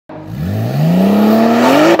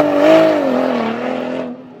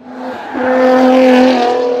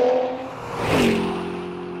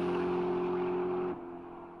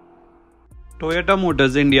Toyota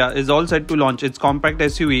Motors India is all set to launch its compact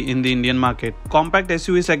SUV in the Indian market. Compact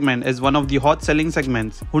SUV segment is one of the hot selling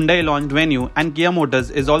segments. Hyundai launched Venue and Kia Motors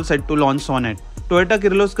is all set to launch Sonet. Toyota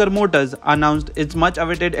Kirloskar Motors announced its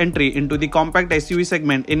much-awaited entry into the compact SUV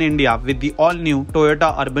segment in India with the all-new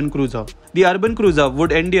Toyota Urban Cruiser. The Urban Cruiser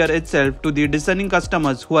would endear itself to the discerning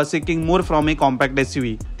customers who are seeking more from a compact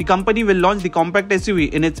SUV. The company will launch the compact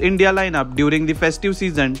SUV in its India lineup during the festive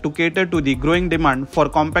season to cater to the growing demand for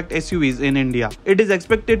compact SUVs in India. It is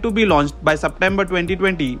expected to be launched by September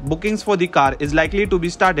 2020. Bookings for the car is likely to be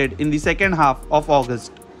started in the second half of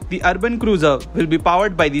August. The Urban Cruiser will be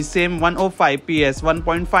powered by the same 105 PS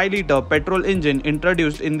 1.5-litre petrol engine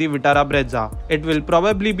introduced in the Vitara Brezza. It will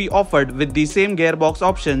probably be offered with the same gearbox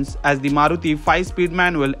options as the Maruti 5-speed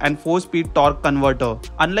manual and 4-speed torque converter.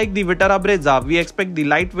 Unlike the Vitara Brezza, we expect the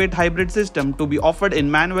lightweight hybrid system to be offered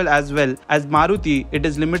in manual as well as Maruti. It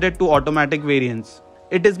is limited to automatic variants.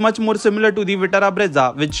 It is much more similar to the Vitara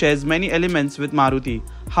Brezza, which shares many elements with Maruti.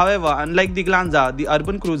 However, unlike the Glanza, the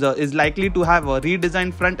Urban Cruiser is likely to have a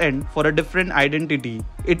redesigned front end for a different identity.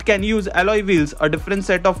 It can use alloy wheels, a different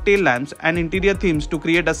set of tail lamps, and interior themes to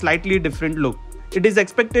create a slightly different look. It is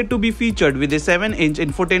expected to be featured with a 7-inch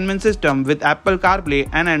infotainment system with Apple CarPlay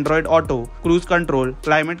and Android Auto, cruise control,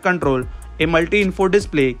 climate control, a multi-info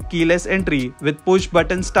display, keyless entry with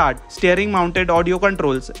push-button start, steering-mounted audio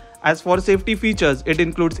controls. As for safety features, it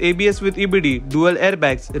includes ABS with EBD, dual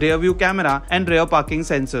airbags, rear-view camera, and rear parking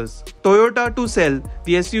sensors. Toyota to sell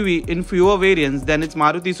the SUV in fewer variants than its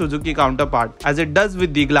Maruti Suzuki counterpart, as it does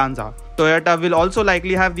with the Glanza. Toyota will also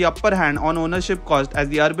likely have the upper hand on ownership cost, as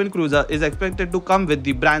the Urban Cruiser is expected to come with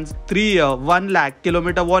the brand's 3-year 1 lakh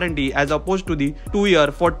km warranty as opposed to the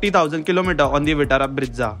 2-year 40,000 km on the Vitara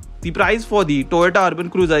Brezza. The price for the Toyota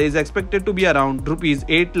Urban Cruiser is expected to be around Rs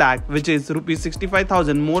 8 lakh, which is Rs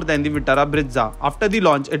 65,000 more than the Vitara Brezza. After the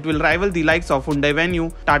launch, it will rival the likes of Hyundai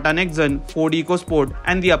Venue, Tata Nexon, Ford EcoSport,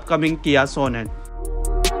 and the upcoming Kia Sonet.